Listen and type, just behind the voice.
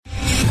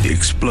The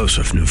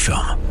explosive new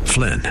film,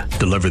 Flynn,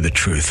 deliver the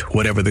truth,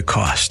 whatever the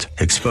cost.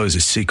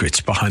 Exposes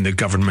secrets behind the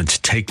government's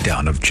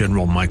takedown of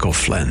General Michael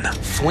Flynn.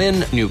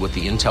 Flynn knew what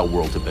the intel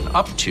world had been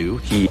up to.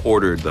 He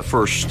ordered the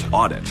first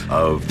audit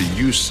of the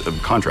use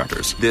of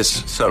contractors.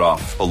 This set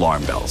off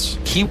alarm bells.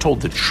 He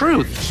told the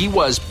truth. He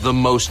was the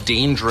most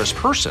dangerous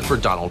person for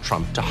Donald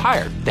Trump to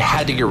hire. They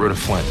had to get rid of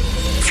Flynn.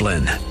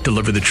 Flynn,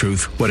 deliver the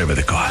truth, whatever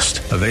the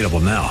cost. Available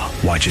now.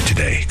 Watch it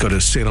today. Go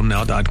to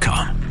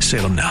salemnow.com.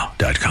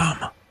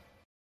 salemnow.com.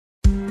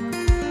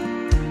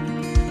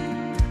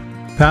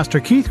 Pastor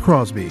Keith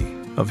Crosby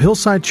of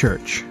Hillside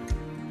Church.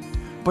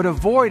 But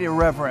avoid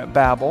irreverent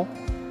babble,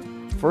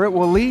 for it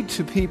will lead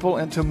to people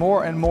into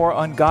more and more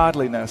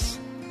ungodliness,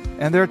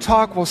 and their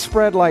talk will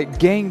spread like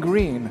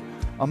gangrene.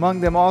 Among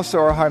them also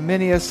are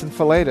Hymenaeus and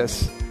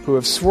Philetus, who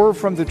have swerved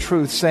from the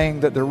truth, saying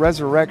that the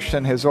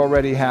resurrection has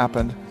already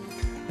happened.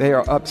 They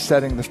are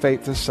upsetting the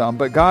faith of some.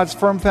 But God's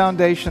firm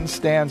foundation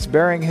stands,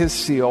 bearing his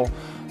seal.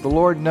 The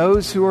Lord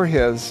knows who are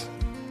his,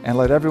 and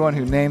let everyone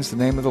who names the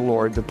name of the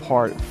Lord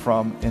depart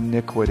from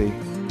iniquity.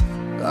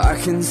 I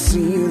can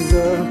see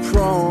the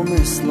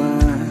promised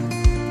land,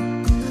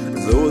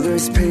 though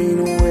there's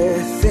pain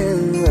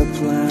within the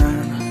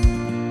plan.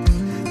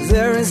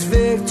 There is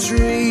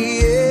victory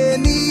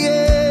in the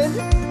end.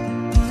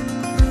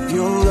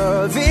 Your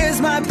love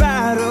is my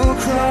battle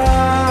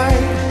cry,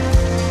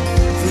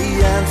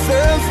 the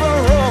answer for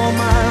all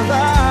my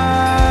life.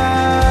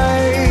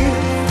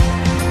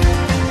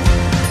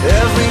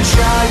 Every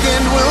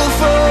giant will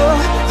fall,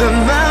 the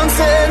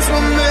mountains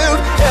will move,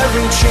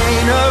 every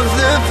chain of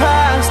the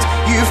past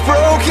you've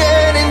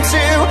broken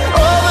into.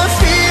 All the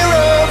fear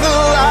of the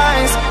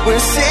lies,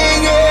 we're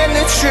singing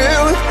the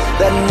truth,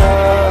 that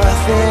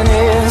nothing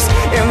is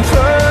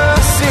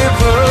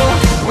impossible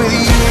with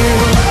you.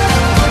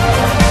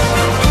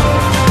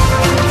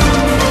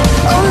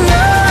 Oh,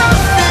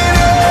 nothing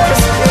is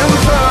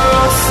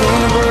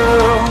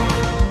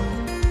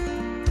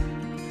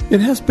impossible.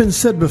 It has been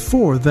said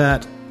before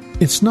that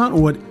it's not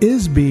what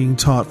is being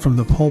taught from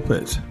the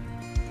pulpit,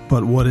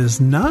 but what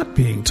is not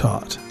being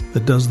taught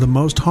that does the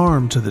most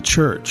harm to the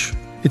church.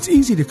 It's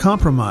easy to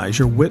compromise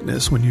your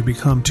witness when you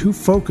become too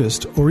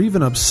focused or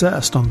even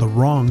obsessed on the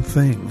wrong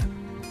thing.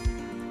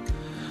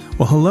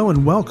 Well, hello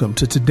and welcome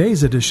to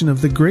today's edition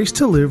of the Grace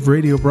to Live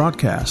radio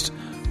broadcast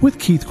with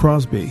Keith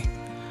Crosby,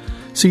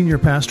 Senior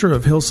Pastor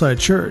of Hillside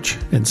Church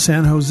in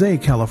San Jose,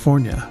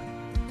 California.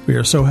 We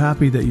are so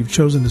happy that you've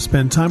chosen to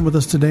spend time with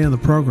us today on the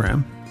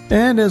program.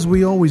 And as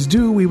we always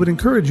do, we would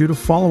encourage you to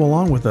follow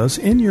along with us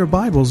in your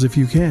Bibles if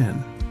you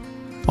can.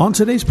 On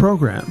today's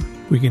program,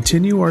 we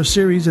continue our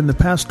series in the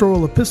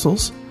pastoral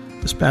epistles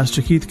as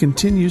Pastor Keith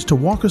continues to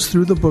walk us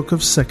through the book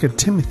of 2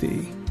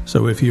 Timothy.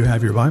 So if you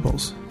have your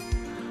Bibles,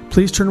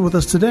 please turn with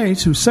us today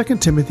to 2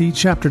 Timothy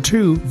chapter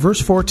 2, verse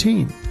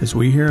 14, as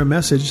we hear a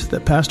message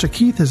that Pastor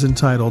Keith has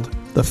entitled,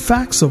 The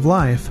Facts of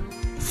Life,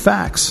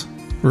 Facts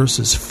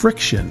versus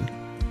Friction.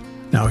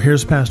 Now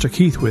here's Pastor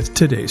Keith with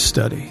today's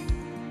study.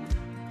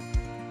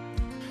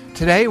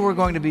 Today we're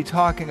going to be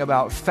talking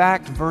about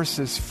fact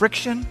versus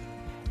friction.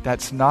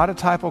 That's not a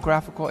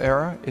typographical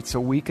error. It's a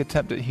weak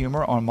attempt at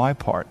humor on my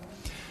part.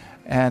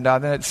 And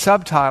then it's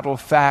subtitled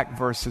Fact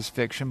versus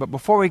Fiction. But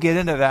before we get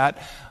into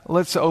that,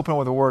 let's open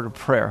with a word of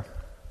prayer.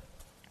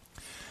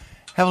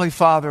 Heavenly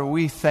Father,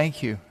 we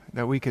thank you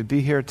that we could be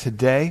here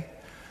today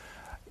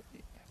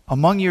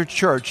among your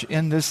church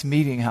in this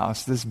meeting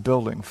house, this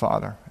building,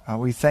 Father.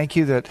 We thank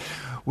you that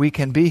we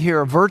can be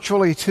here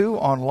virtually too,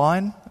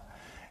 online.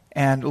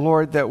 And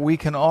Lord, that we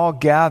can all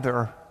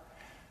gather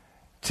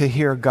to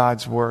hear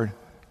God's word.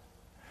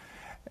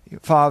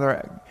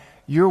 Father,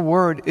 your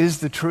word is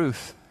the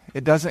truth.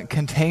 It doesn't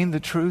contain the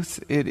truth.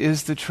 It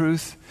is the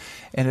truth.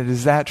 And it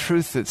is that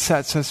truth that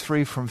sets us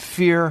free from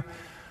fear,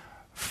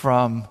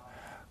 from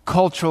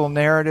cultural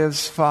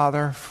narratives,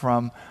 Father,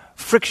 from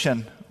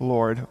friction,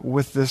 Lord,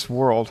 with this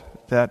world.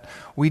 That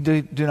we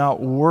do not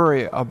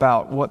worry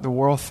about what the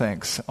world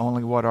thinks,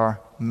 only what our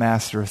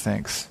Master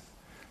thinks.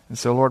 And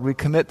so, Lord, we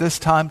commit this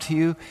time to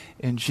you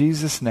in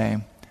Jesus'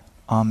 name.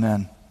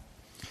 Amen.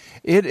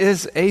 It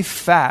is a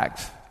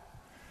fact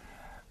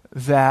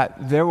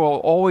that there will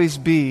always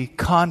be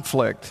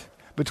conflict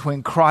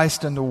between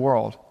Christ and the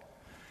world.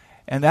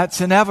 And that's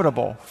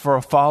inevitable for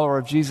a follower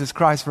of Jesus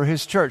Christ, for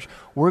his church.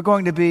 We're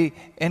going to be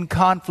in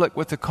conflict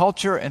with the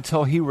culture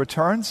until he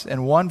returns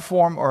in one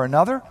form or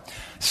another.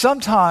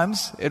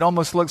 Sometimes it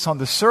almost looks on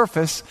the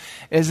surface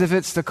as if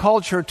it's the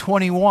culture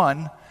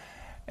 21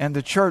 and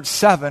the church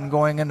 7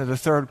 going into the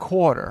third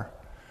quarter.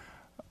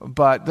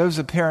 But those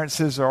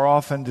appearances are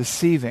often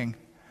deceiving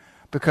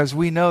because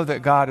we know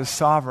that God is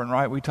sovereign,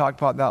 right? We talked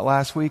about that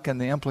last week and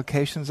the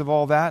implications of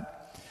all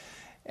that.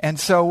 And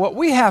so what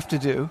we have to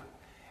do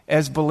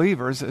as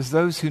believers, as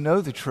those who know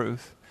the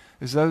truth,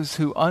 as those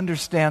who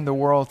understand the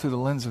world through the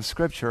lens of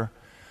Scripture,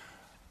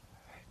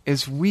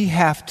 is we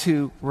have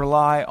to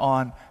rely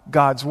on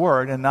God's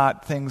Word and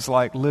not things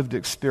like lived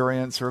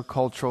experience or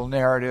cultural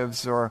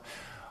narratives or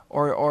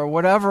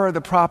whatever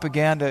the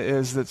propaganda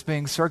is that's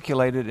being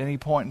circulated at any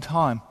point in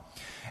time.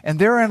 And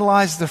therein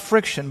lies the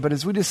friction. But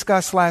as we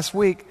discussed last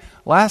week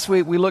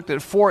we looked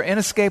at 4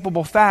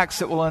 inescapable facts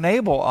that will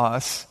enable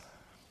us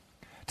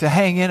to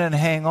hang in and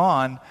hang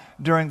on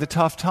during the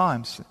tough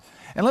times.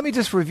 And let me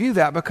just review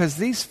that, because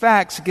these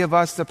facts give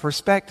us the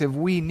perspective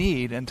we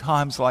need in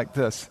times like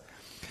this.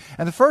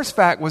 And the first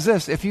fact was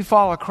this: if you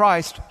follow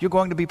Christ, you're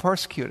going to be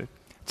persecuted.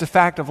 It's a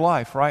fact of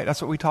life, right?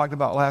 That's what we talked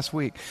about last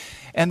week.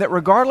 And that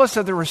regardless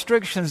of the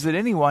restrictions that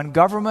anyone,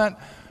 government,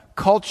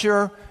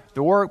 culture,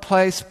 the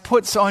workplace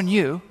puts on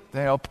you,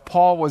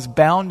 Paul was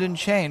bound in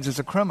chains as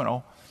a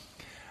criminal.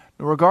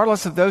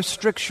 Regardless of those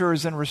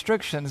strictures and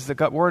restrictions,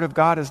 the Word of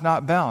God is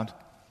not bound.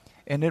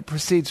 And it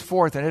proceeds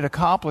forth and it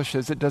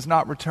accomplishes. It does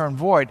not return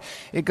void.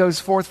 It goes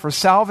forth for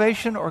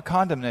salvation or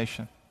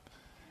condemnation.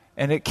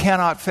 And it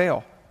cannot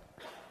fail.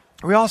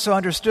 We also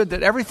understood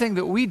that everything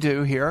that we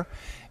do here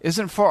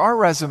isn't for our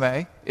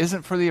resume,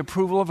 isn't for the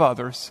approval of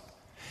others.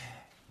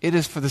 It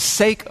is for the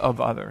sake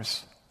of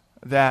others,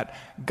 that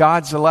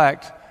God's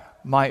elect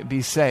might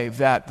be saved,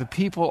 that the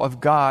people of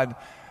God,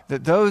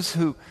 that those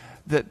who,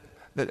 that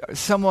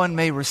someone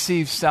may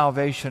receive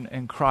salvation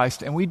in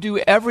Christ. And we do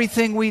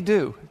everything we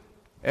do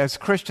as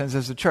Christians,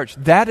 as a church.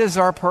 That is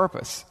our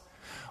purpose.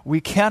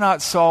 We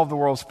cannot solve the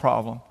world's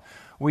problem.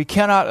 We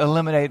cannot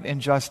eliminate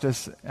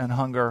injustice and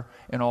hunger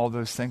and all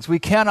those things. We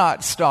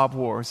cannot stop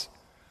wars.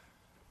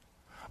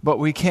 But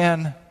we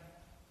can,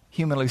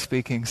 humanly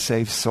speaking,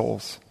 save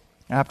souls.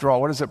 After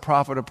all, what does it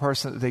profit a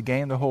person that they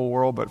gain the whole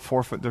world but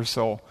forfeit their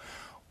soul?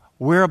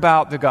 We're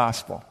about the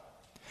gospel.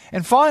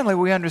 And finally,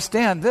 we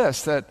understand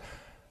this, that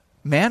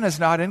man is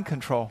not in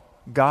control.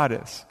 God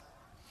is.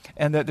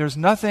 And that there's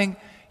nothing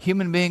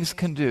human beings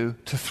can do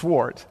to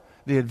thwart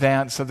the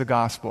advance of the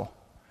gospel.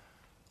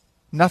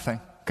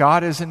 Nothing.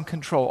 God is in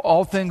control.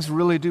 All things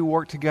really do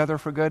work together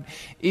for good.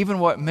 Even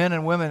what men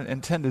and women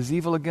intend as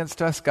evil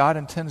against us, God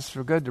intends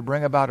for good, to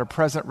bring about a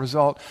present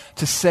result,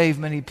 to save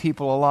many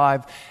people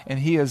alive. And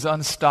He is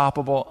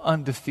unstoppable,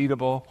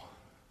 undefeatable,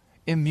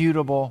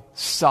 immutable,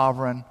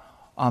 sovereign,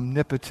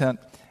 omnipotent.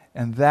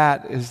 And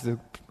that is the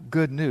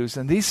good news.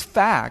 And these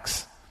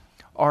facts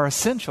are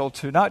essential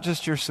to not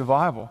just your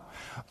survival,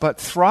 but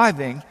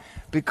thriving,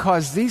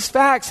 because these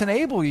facts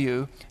enable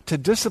you to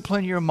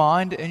discipline your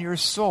mind and your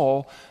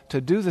soul to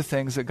do the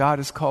things that God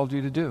has called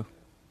you to do.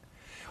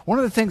 One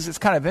of the things that's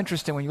kind of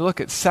interesting when you look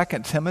at 2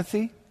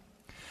 Timothy,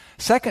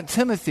 2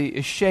 Timothy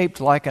is shaped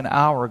like an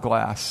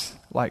hourglass,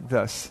 like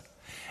this.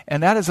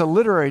 And that is a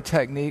literary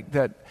technique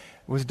that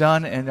was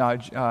done in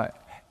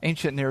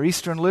ancient Near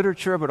Eastern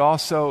literature, but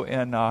also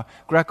in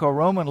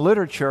Greco-Roman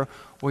literature,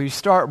 where you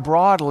start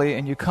broadly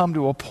and you come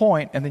to a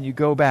point and then you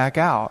go back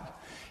out.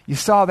 You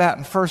saw that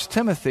in 1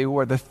 Timothy,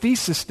 where the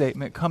thesis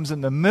statement comes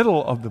in the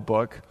middle of the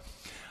book.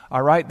 I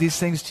write these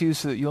things to you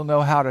so that you'll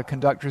know how to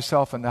conduct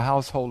yourself in the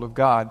household of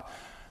God,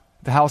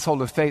 the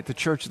household of faith, the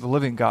church of the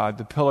living God,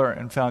 the pillar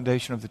and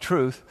foundation of the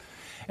truth.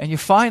 And you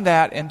find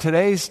that in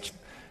today's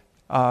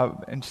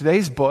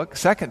book,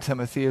 2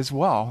 Timothy, as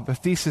well. The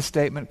thesis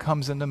statement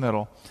comes in the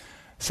middle,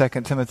 2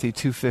 Timothy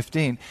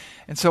 2:15.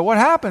 And so what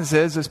happens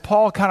is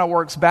Paul kind of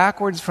works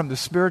backwards from the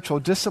spiritual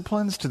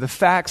disciplines to the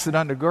facts that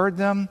undergird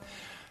them,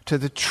 to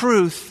the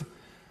truth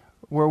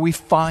where we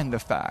find the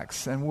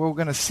facts. And we're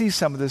going to see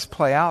some of this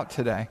play out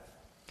today.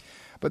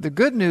 But the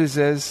good news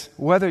is,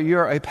 whether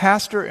you're a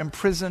pastor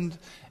imprisoned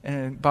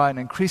by an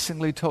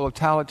increasingly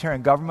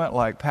totalitarian government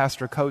like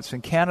Pastor Coates in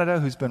Canada,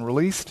 who's been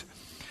released,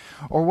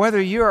 or whether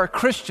you're a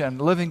Christian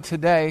living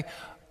today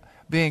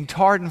being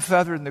tarred and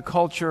feathered in the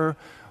culture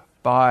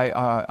by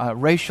a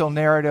racial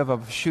narrative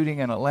of a shooting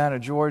in Atlanta,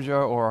 Georgia,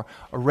 or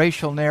a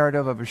racial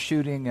narrative of a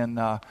shooting in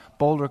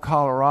Boulder,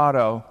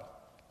 Colorado,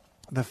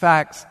 the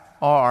facts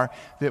are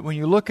that when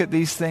you look at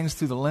these things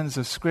through the lens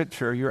of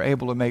Scripture, you're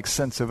able to make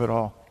sense of it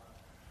all.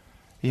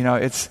 You know,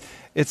 it's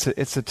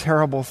a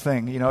terrible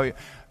thing. You know,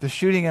 the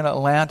shooting in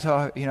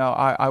Atlanta, you know,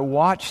 I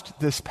watched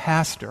this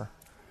pastor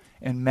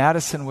in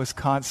Madison,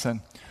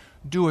 Wisconsin,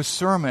 do a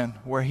sermon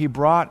where he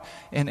brought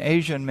an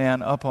Asian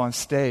man up on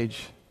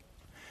stage.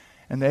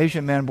 And the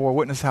Asian man bore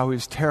witness how he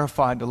was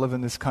terrified to live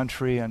in this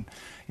country, and,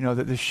 you know,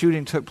 that the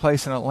shooting took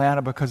place in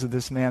Atlanta because of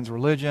this man's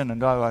religion,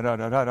 and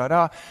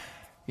da-da-da-da-da-da-da.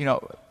 You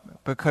know,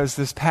 because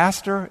this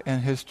pastor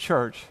and his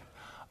church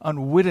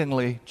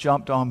unwittingly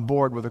jumped on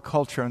board with a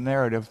culture and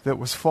narrative that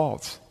was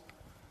false.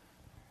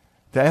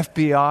 The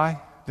FBI,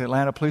 the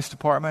Atlanta Police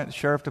Department, the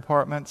Sheriff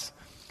Departments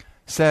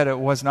said it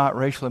was not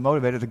racially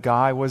motivated. The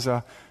guy was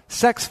a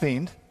sex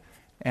fiend,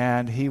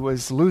 and he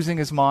was losing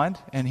his mind,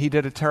 and he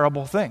did a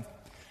terrible thing.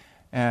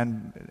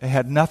 And it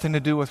had nothing to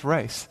do with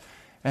race.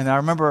 And I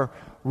remember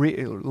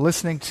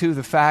listening to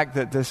the fact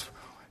that this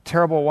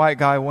terrible white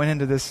guy went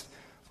into this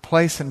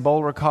place in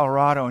Boulder,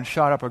 Colorado, and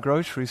shot up a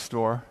grocery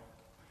store.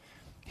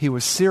 He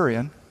was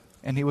Syrian,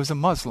 and he was a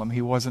Muslim.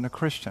 He wasn't a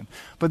Christian.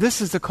 But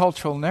this is the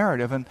cultural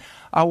narrative. And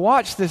I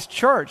watched this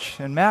church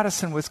in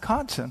Madison,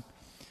 Wisconsin,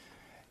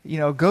 you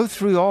know, go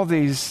through all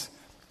these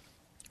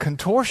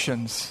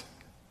contortions.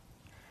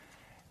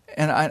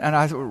 And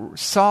I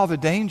saw the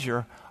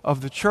danger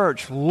of the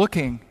church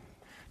looking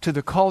to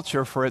the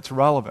culture for its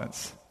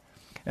relevance.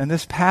 And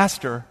this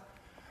pastor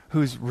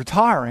who's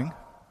retiring,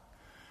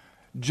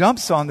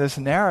 jumps on this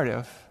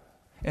narrative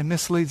and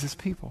misleads his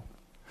people.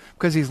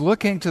 Because he's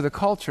looking to the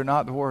culture,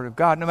 not the Word of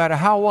God, no matter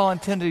how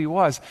well-intended he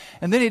was.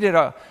 And then he did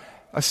a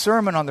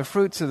sermon on the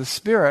fruits of the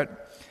Spirit,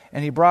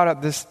 and he brought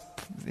up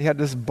he had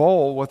this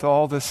bowl with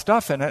all this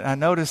stuff in it. And I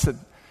noticed that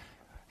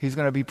he's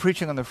going to be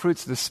preaching on the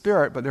fruits of the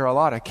Spirit, but there are a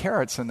lot of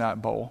carrots in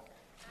that bowl.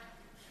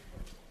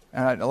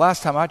 And the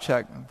last time I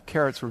checked,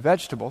 carrots were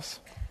vegetables.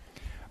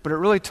 But it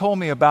really told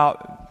me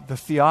about the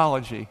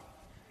theology.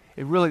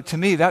 It really, to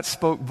me, that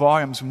spoke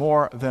volumes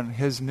more than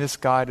his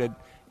misguided,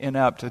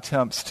 inept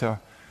attempts to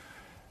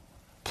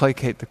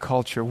placate the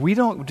culture. We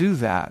don't do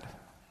that.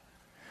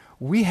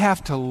 We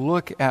have to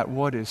look at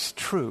what is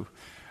true.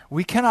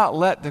 We cannot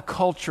let the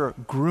culture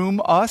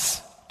groom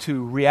us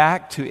to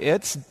react to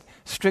its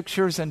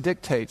strictures and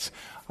dictates.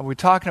 We're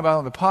talking about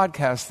on the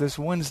podcast this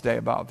Wednesday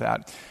about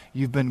that.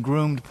 You've been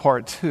groomed,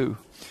 part 2.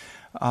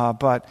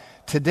 But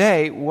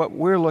today, what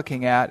we're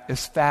looking at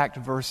is fact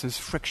versus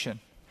friction.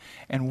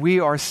 And we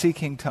are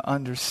seeking to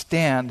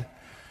understand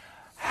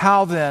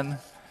how then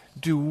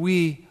do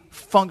we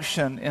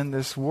function in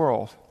this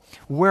world?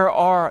 Where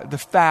are the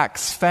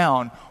facts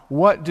found?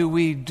 What do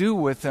we do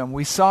with them?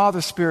 We saw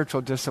the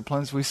spiritual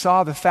disciplines. We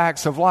saw the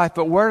facts of life.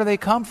 But where do they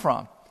come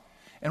from?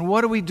 And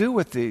what do we do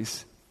with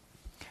these?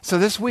 So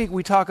this week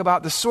we talk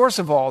about the source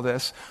of all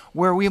this,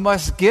 where we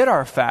must get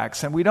our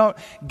facts. And we don't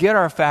get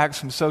our facts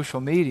from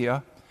social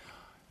media.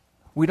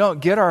 We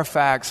don't get our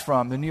facts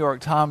from the New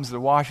York Times, the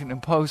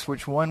Washington Post,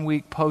 which one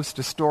week post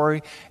a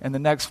story and the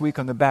next week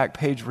on the back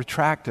page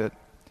retract it.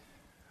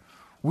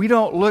 We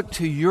don't look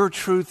to your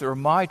truth or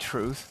my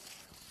truth.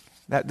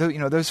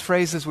 Those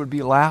phrases would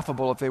be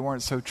laughable if they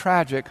weren't so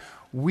tragic.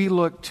 We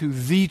look to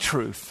the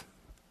truth,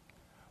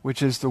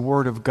 which is the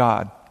Word of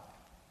God.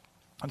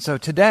 And so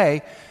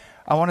today,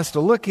 I want us to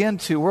look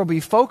into, we'll be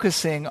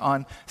focusing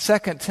on 2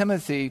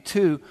 Timothy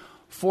 2,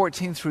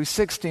 14 through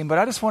 16, but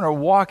I just want to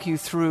walk you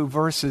through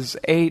verses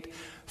 8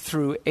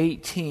 through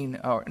 18,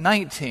 or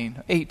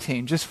 19,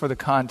 18, just for the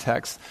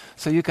context,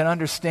 so you can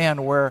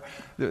understand where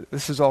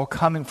this is all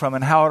coming from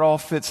and how it all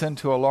fits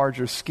into a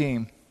larger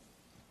scheme.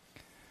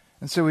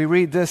 And so we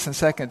read this in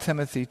 2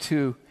 Timothy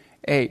 2,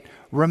 8.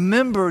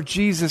 Remember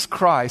Jesus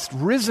Christ,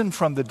 risen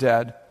from the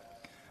dead,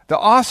 the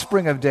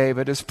offspring of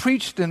David, is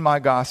preached in my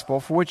gospel,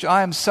 for which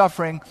I am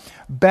suffering,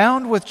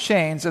 bound with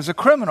chains as a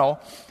criminal,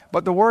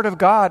 but the word of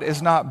God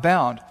is not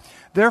bound.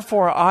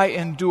 Therefore I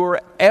endure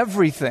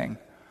everything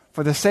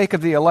for the sake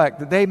of the elect,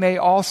 that they may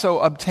also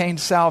obtain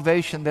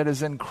salvation that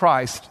is in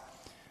Christ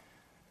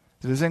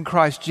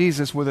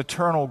Jesus with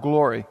eternal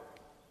glory.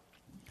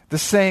 The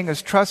saying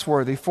is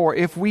trustworthy, for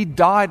if we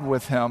died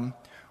with him,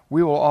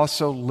 we will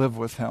also live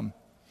with him.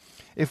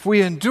 If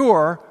we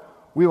endure,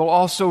 we will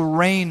also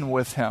reign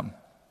with him.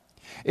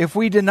 If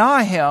we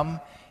deny him,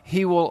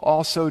 he will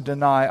also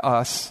deny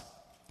us.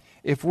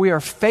 If we are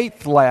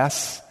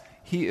faithless,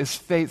 he is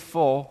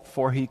faithful,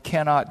 for he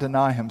cannot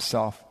deny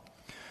himself.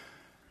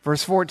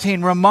 Verse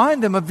 14,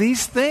 remind them of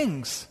these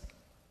things.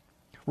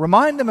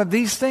 Remind them of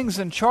these things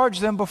and charge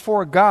them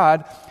before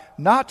God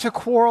not to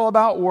quarrel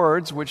about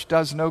words, which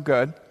does no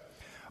good,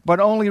 but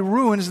only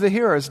ruins the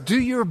hearers. Do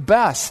your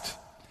best.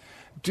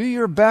 Do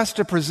your best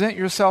to present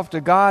yourself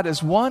to God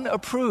as one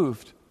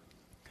approved,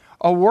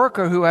 a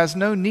worker who has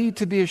no need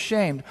to be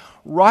ashamed,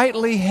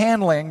 rightly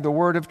handling the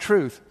word of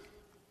truth.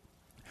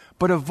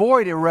 But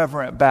avoid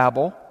irreverent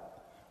babble,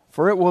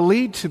 for it will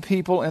lead to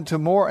people into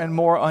more and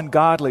more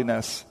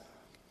ungodliness.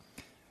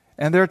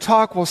 And their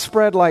talk will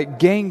spread like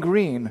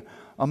gangrene.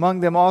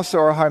 Among them also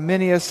are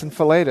Hymenaeus and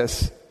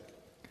Philetus,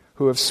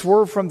 who have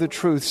swerved from the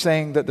truth,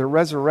 saying that the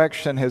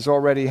resurrection has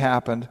already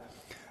happened.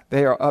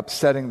 They are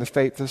upsetting the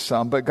faith of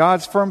some. But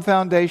God's firm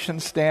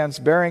foundation stands,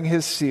 bearing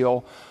his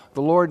seal.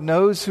 The Lord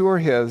knows who are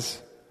his.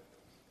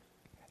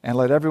 And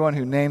let everyone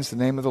who names the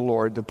name of the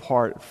Lord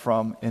depart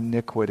from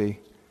iniquity.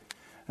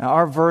 Now,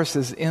 our verse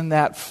is in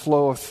that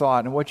flow of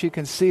thought. And what you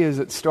can see is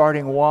it's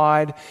starting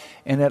wide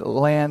and it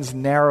lands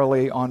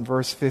narrowly on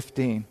verse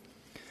 15.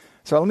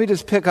 So let me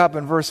just pick up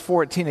in verse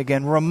 14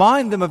 again.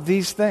 Remind them of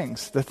these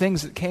things, the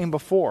things that came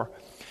before,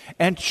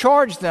 and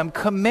charge them,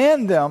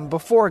 command them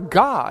before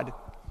God,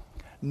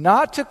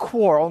 not to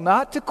quarrel,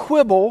 not to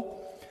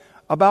quibble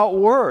about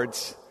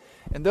words.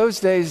 In those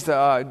days,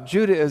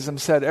 Judaism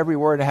said every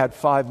word had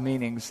 5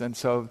 meanings, and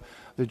so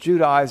the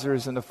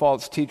Judaizers and the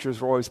false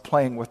teachers were always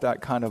playing with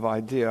that kind of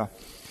idea.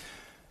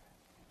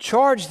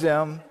 Charge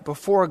them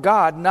before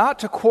God not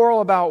to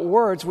quarrel about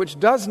words, which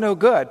does no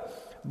good,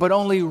 but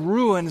only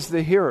ruins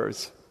the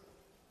hearers.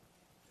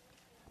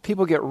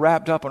 People get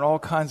wrapped up in all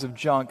kinds of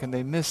junk and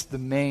they miss the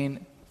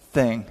main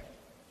thing.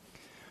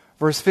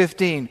 Verse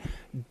 15,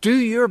 do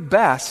your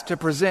best to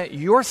present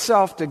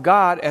yourself to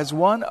God as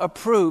one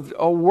approved,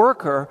 a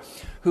worker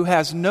who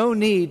has no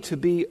need to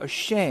be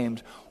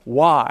ashamed.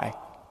 Why?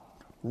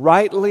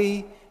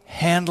 Rightly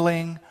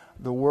handling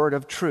the word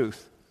of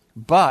truth.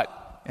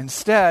 But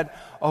instead,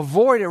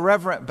 avoid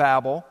irreverent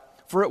babble,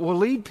 for it will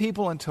lead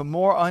people into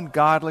more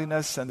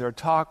ungodliness, and their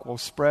talk will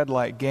spread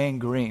like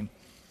gangrene.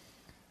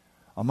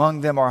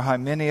 Among them are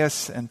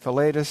Hymenaeus and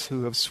Philetus,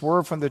 who have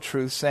swerved from the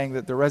truth, saying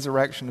that the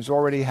resurrection has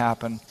already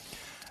happened.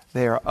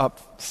 They are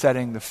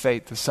upsetting the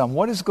faith of some.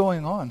 What is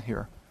going on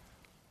here?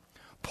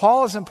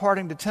 Paul is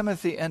imparting to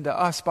Timothy and to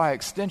us by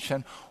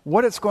extension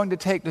what it's going to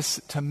take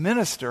to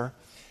minister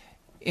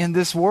in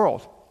this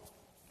world,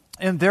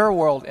 in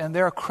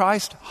their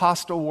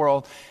Christ-hostile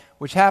world,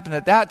 which happened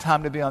at that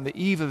time to be on the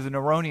eve of the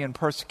Neronian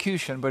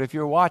persecution. But if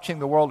you're watching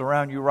the world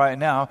around you right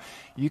now,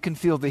 you can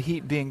feel the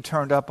heat being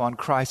turned up on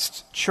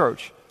Christ's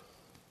church.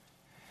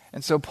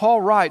 And so Paul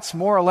writes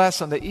more or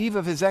less on the eve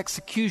of his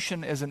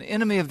execution as an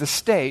enemy of the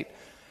state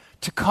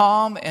to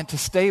calm and to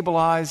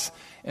stabilize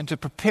and to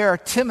prepare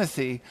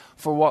Timothy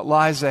for what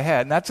lies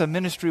ahead. And that's a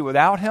ministry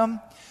without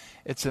him.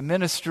 It's a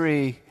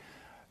ministry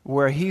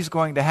where he's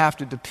going to have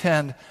to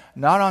depend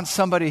not on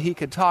somebody he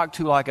could talk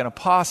to like an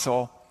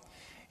apostle,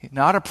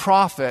 not a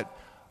prophet,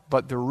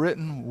 but the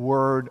written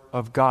word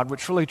of God,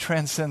 which really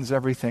transcends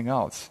everything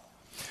else.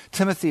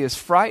 Timothy is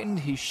frightened,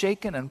 he's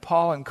shaken, and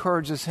Paul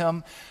encourages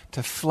him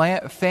to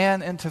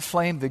fan into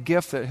flame the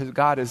gift that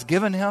God has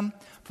given him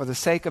for the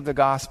sake of the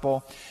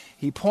gospel.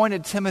 He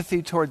pointed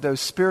Timothy toward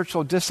those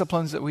spiritual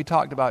disciplines that we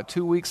talked about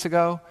 2 weeks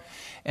ago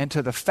and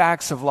to the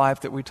facts of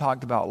life that we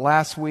talked about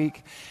last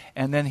week.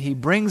 And then he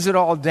brings it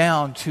all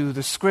down to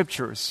the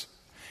Scriptures.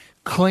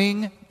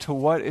 Cling to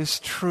what is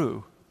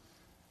true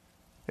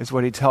is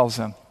what he tells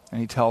him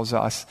and he tells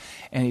us.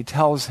 And he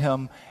tells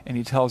him and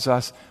he tells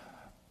us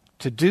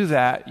to do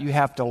that, you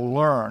have to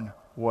learn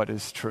what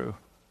is true.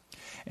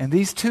 And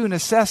these two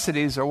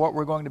necessities are what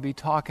we're going to be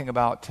talking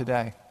about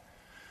today.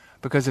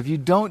 Because if you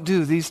don't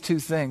do these two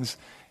things,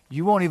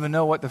 you won't even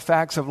know what the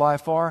facts of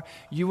life are.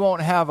 You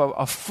won't have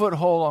a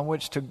foothold on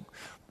which to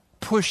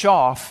push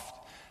off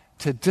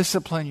to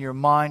discipline your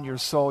mind, your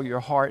soul,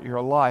 your heart,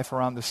 your life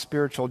around the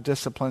spiritual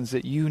disciplines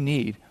that you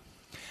need.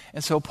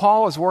 And so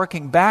Paul is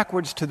working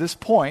backwards to this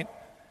point,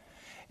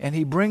 and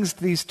he brings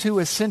these two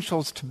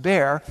essentials to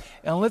bear.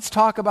 And let's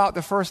talk about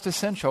the first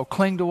essential.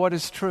 Cling to what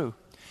is true.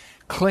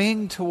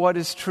 Cling to what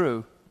is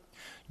true.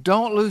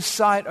 Don't lose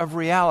sight of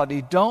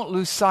reality. Don't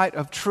lose sight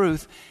of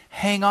truth.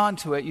 Hang on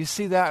to it. You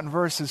see that in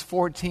verses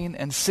 14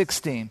 and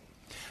 16.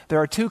 There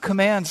are two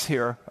commands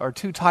here, or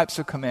two types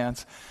of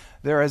commands.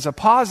 There is a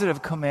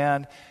positive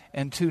command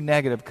and two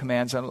negative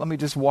commands. And let me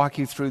just walk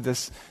you through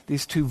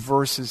these two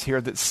verses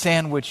here that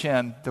sandwich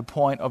in the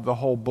point of the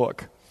whole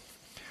book.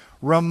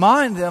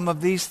 Remind them of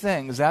these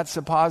things. That's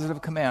the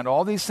positive command.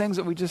 All these things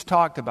that we just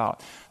talked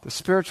about. The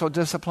spiritual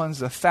disciplines,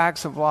 the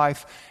facts of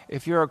life.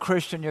 If you're a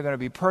Christian, you're going to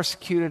be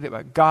persecuted.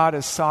 But God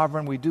is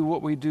sovereign. We do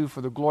what we do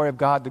for the glory of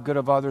God, the good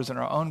of others, and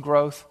our own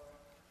growth.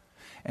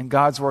 And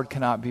God's word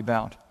cannot be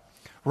bound.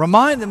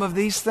 Remind them of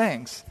these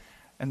things.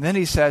 And then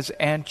he says,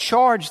 and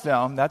charge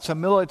them. That's a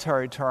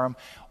military term.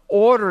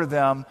 Order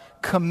them,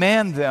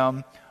 command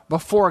them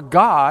before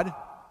God,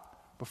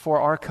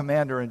 before our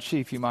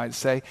commander-in-chief, you might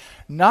say,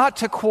 not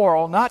to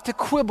quarrel, not to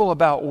quibble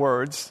about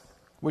words,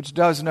 which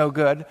does no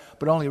good,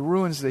 but only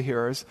ruins the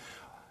hearers.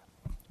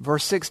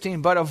 Verse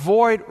 16, but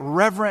avoid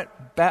irreverent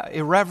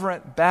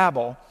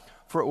babble,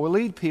 for it will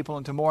lead people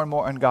into more and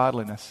more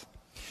ungodliness.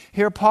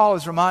 Here Paul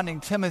is reminding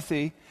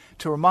Timothy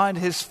to remind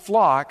his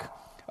flock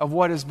of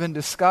what has been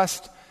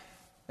discussed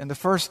in the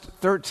first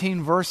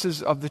 13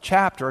 verses of the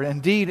chapter,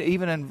 indeed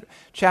even in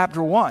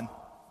chapter 1.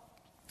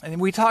 And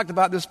we talked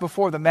about this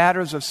before, the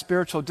matters of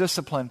spiritual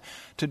discipline,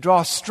 to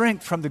draw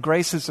strength from the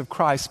graces of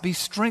Christ. Be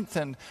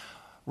strengthened.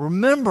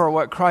 Remember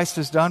what Christ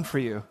has done for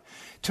you.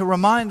 To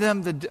remind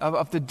them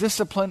of the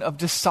discipline of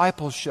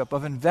discipleship,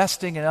 of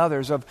investing in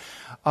others,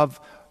 of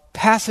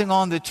passing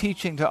on the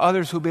teaching to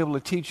others who will be able to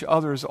teach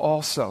others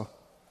also.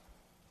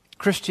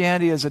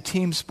 Christianity is a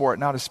team sport,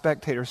 not a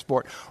spectator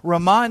sport.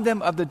 Remind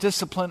them of the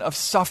discipline of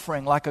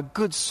suffering, like a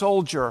good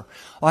soldier,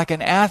 like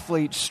an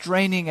athlete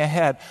straining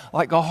ahead,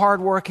 like a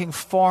hardworking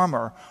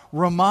farmer.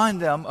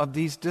 Remind them of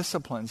these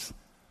disciplines.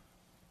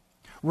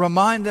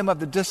 Remind them of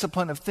the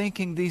discipline of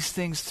thinking these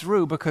things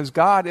through, because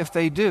God, if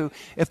they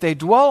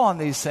dwell on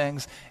these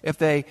things, if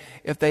they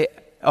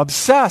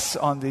obsess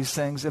on these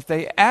things, if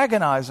they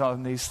agonize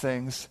on these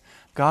things,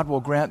 God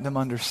will grant them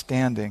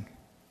understanding.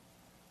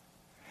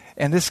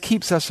 And this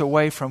keeps us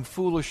away from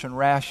foolish and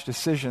rash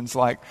decisions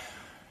like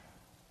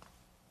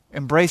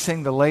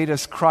embracing the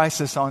latest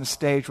crisis on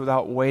stage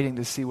without waiting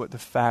to see what the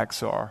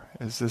facts are,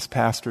 as this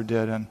pastor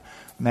did in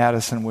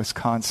Madison,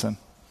 Wisconsin.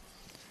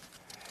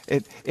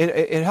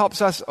 It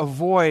helps us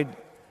avoid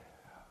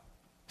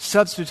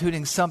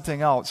substituting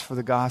something else for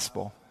the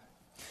gospel.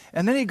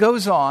 And then he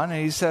goes on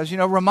and he says,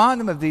 remind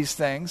them of these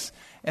things.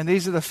 And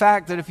these are the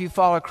fact that if you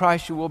follow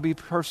Christ, you will be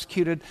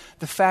persecuted.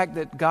 The fact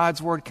that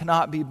God's word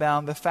cannot be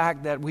bound. The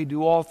fact that we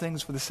do all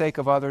things for the sake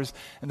of others.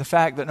 And the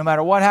fact that no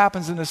matter what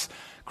happens in this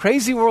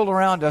crazy world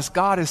around us,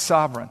 God is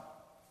sovereign.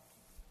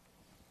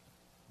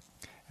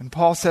 And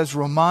Paul says,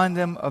 remind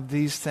them of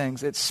these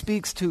things. It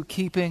speaks to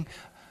keeping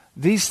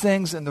these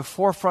things in the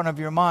forefront of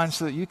your mind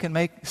so that you can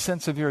make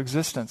sense of your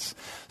existence,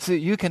 so that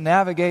you can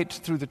navigate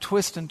through the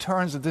twists and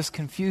turns of this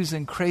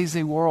confusing,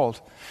 crazy world,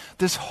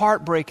 this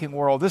heartbreaking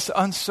world, this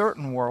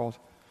uncertain world.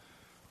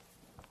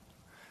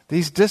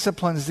 These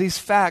disciplines, these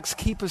facts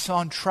keep us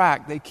on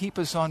track. They keep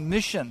us on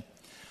mission.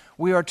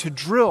 We are to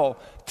drill,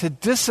 to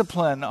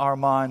discipline our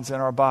minds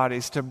and our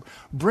bodies, to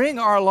bring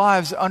our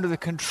lives under the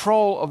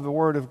control of the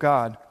Word of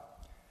God.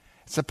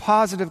 It's a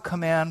positive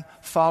command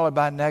followed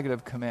by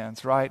negative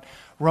commands, right?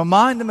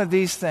 Remind them of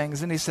these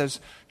things, and he says,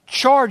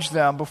 charge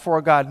them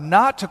before God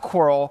not to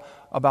quarrel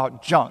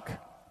about junk,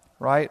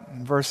 right?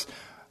 In verse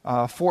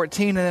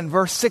 14, and then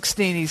verse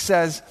 16 he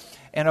says,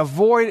 and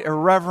avoid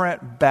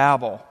irreverent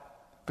babble,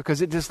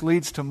 because it just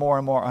leads to more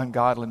and more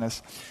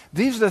ungodliness.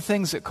 These are the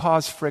things that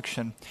cause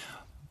friction.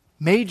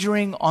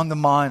 Majoring on the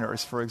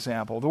minors, for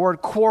example. The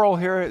word quarrel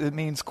here, it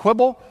means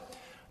quibble,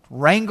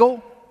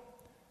 wrangle.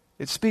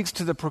 It speaks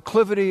to the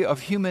proclivity of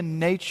human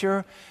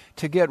nature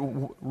to get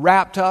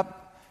wrapped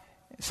up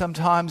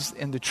sometimes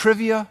in the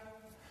trivia.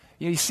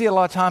 You see a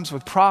lot of times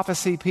with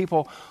prophecy,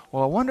 people,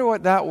 well, I wonder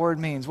what that word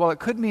means. Well, it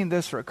could mean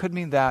this or it could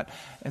mean that.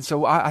 And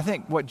so I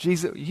think what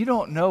Jesus, you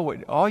don't know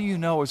what, all you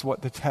know is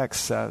what the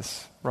text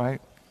says, right?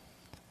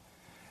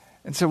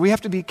 And so we have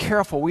to be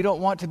careful. We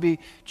don't want to be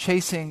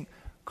chasing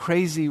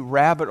crazy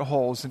rabbit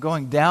holes and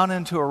going down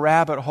into a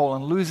rabbit hole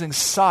and losing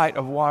sight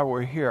of why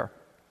we're here.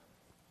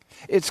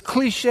 It's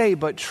cliche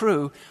but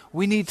true.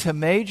 We need to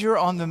major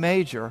on the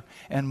major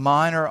and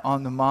minor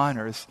on the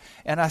minors.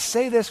 And I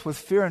say this with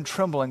fear and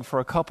trembling for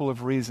a couple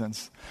of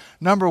reasons.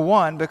 Number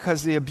one,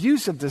 because the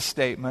abuse of this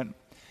statement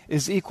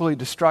is equally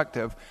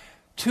destructive.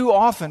 Too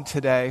often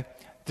today,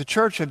 the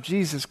Church of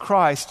Jesus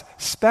Christ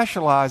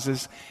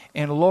specializes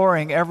in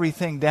lowering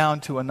everything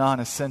down to a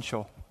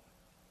non-essential.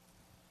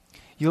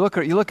 You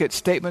look at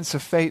statements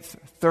of faith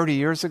 30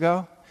 years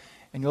ago,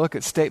 and you look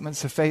at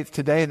statements of faith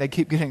today, and they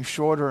keep getting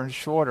shorter and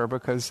shorter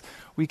because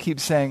we keep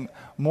saying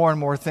more and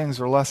more things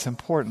are less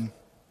important.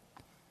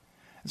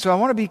 And so I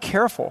want to be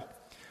careful,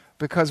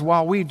 because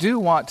while we do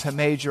want to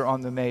major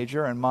on the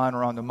major and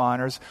minor on the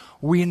minors,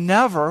 we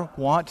never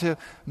want to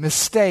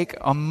mistake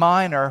a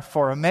minor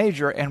for a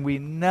major, and we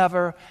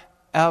never,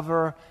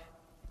 ever,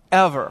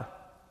 ever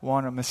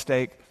want to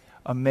mistake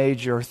a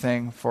major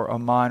thing for a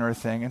minor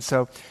thing. And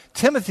so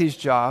Timothy's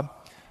job,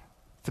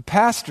 the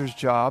pastor's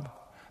job,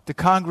 the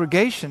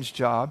congregation's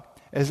job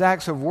as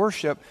acts of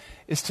worship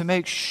is to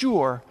make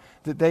sure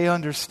that they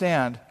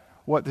understand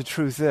what the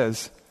truth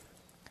is.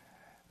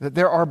 That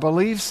there are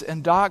beliefs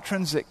and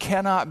doctrines that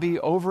cannot be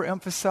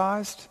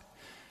overemphasized,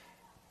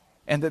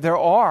 and that there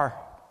are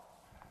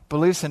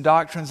beliefs and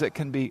doctrines that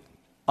can be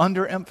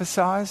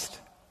underemphasized,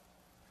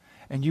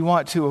 and you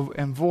want to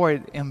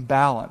avoid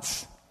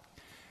imbalance.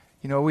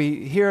 You know,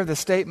 we hear the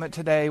statement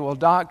today, well,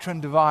 doctrine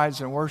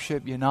divides and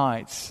worship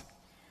unites.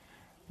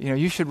 You know,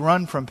 you should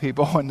run from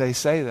people when they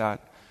say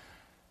that.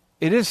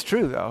 It is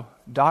true, though.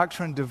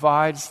 Doctrine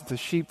divides the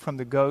sheep from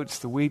the goats,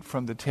 the wheat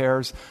from the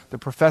tares, the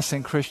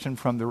professing Christian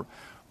from the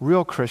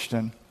real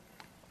Christian.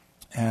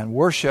 And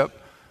worship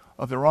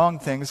of the wrong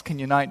things can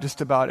unite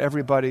just about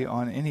everybody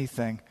on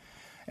anything.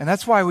 And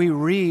that's why we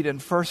read in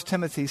 1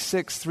 Timothy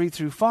 6, 3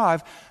 through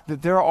 5,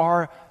 that there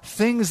are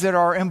things that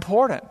are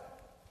important.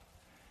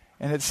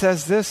 And it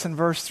says this in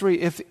verse 3,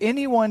 if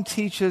anyone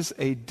teaches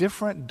a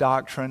different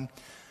doctrine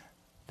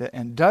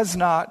and does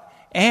not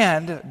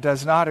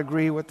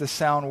agree with the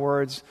sound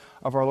words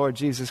of our Lord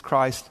Jesus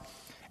Christ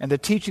and the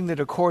teaching that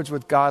accords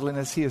with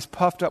godliness, he is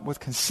puffed up with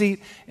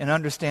conceit and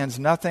understands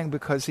nothing,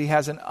 because he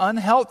has an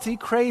unhealthy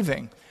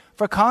craving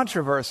for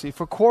controversy,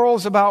 for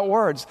quarrels about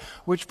words,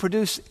 which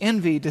produce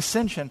envy,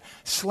 dissension,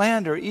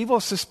 slander, evil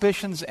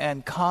suspicions,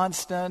 and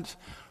constant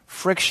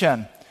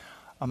friction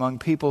among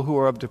people who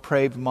are of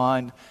depraved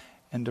mind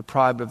and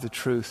deprived of the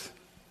truth.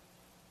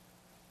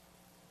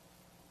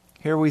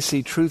 Here we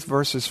see truth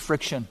versus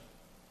friction.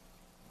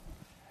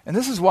 And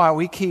this is why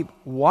we keep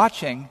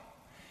watching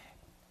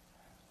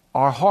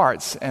our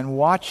hearts and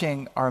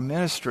watching our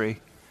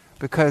ministry,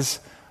 because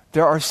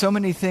there are so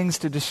many things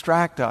to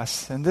distract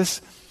us. And this,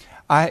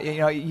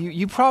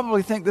 you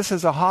probably think this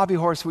is a hobby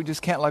horse we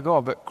just can't let go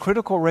of, but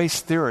critical race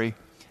theory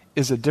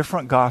is a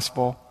different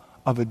gospel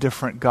of a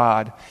different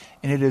God.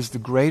 And it is the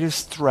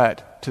greatest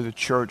threat to the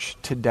church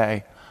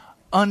today.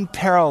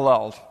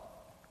 Unparalleled.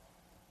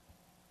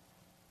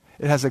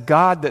 It has a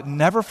God that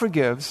never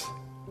forgives.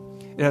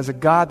 It has a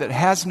God that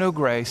has no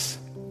grace.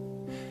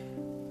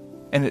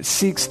 And it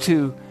seeks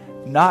to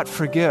not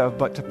forgive,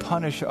 but to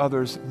punish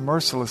others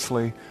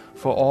mercilessly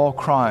for all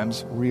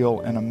crimes,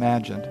 real and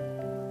imagined.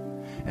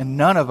 And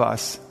none of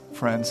us,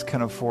 friends,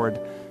 can afford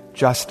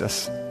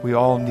justice. We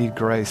all need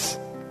grace.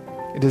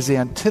 It is the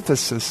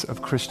antithesis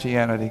of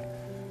Christianity.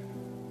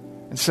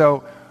 And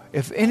so,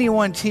 if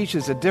anyone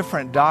teaches a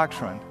different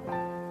doctrine,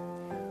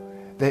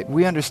 that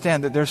we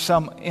understand that there's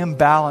some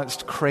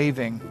imbalanced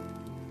craving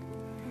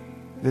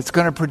that's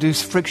going to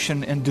produce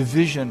friction and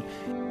division.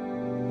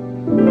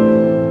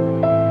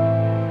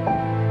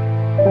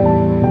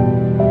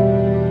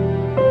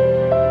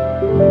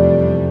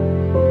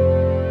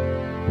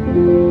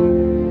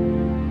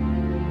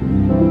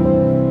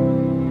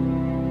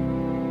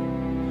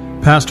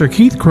 Pastor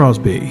Keith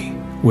Crosby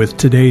with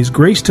today's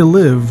Grace to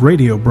Live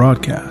radio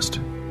broadcast.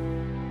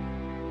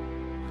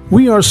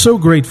 We are so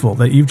grateful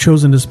that you've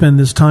chosen to spend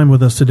this time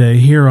with us today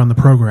here on the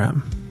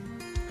program.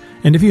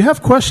 And if you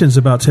have questions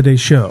about today's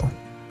show,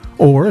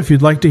 or if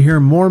you'd like to hear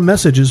more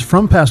messages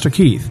from Pastor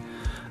Keith,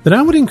 then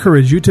I would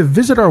encourage you to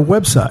visit our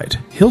website,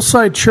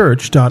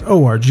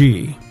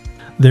 hillsidechurch.org.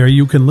 There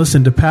you can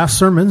listen to past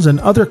sermons and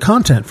other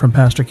content from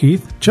Pastor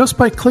Keith just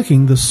by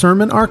clicking the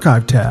Sermon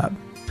Archive tab.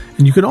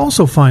 And you can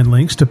also find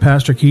links to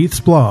Pastor Keith's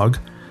blog,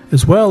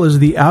 as well as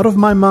the Out of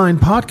My Mind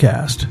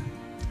podcast.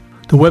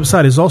 The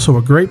website is also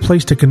a great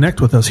place to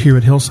connect with us here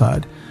at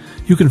Hillside.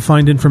 You can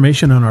find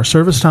information on our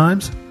service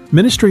times,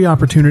 ministry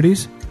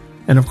opportunities,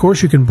 and of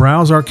course you can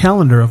browse our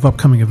calendar of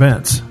upcoming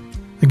events.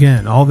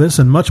 Again, all this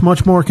and much,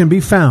 much more can be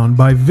found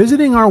by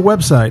visiting our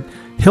website,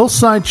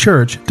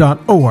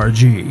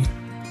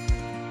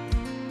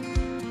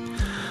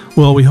 hillsidechurch.org.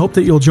 Well, we hope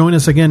that you'll join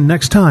us again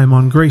next time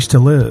on Grace to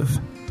Live.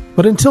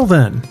 But until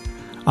then,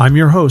 I'm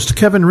your host,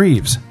 Kevin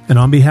Reeves, and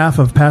on behalf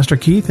of Pastor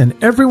Keith and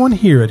everyone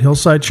here at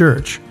Hillside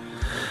Church,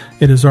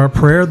 it is our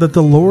prayer that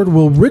the Lord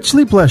will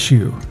richly bless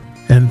you,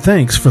 and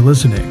thanks for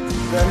listening.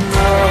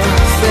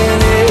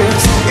 Nothing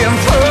is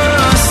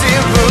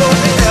impossible.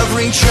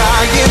 Every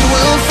giant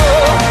will fall.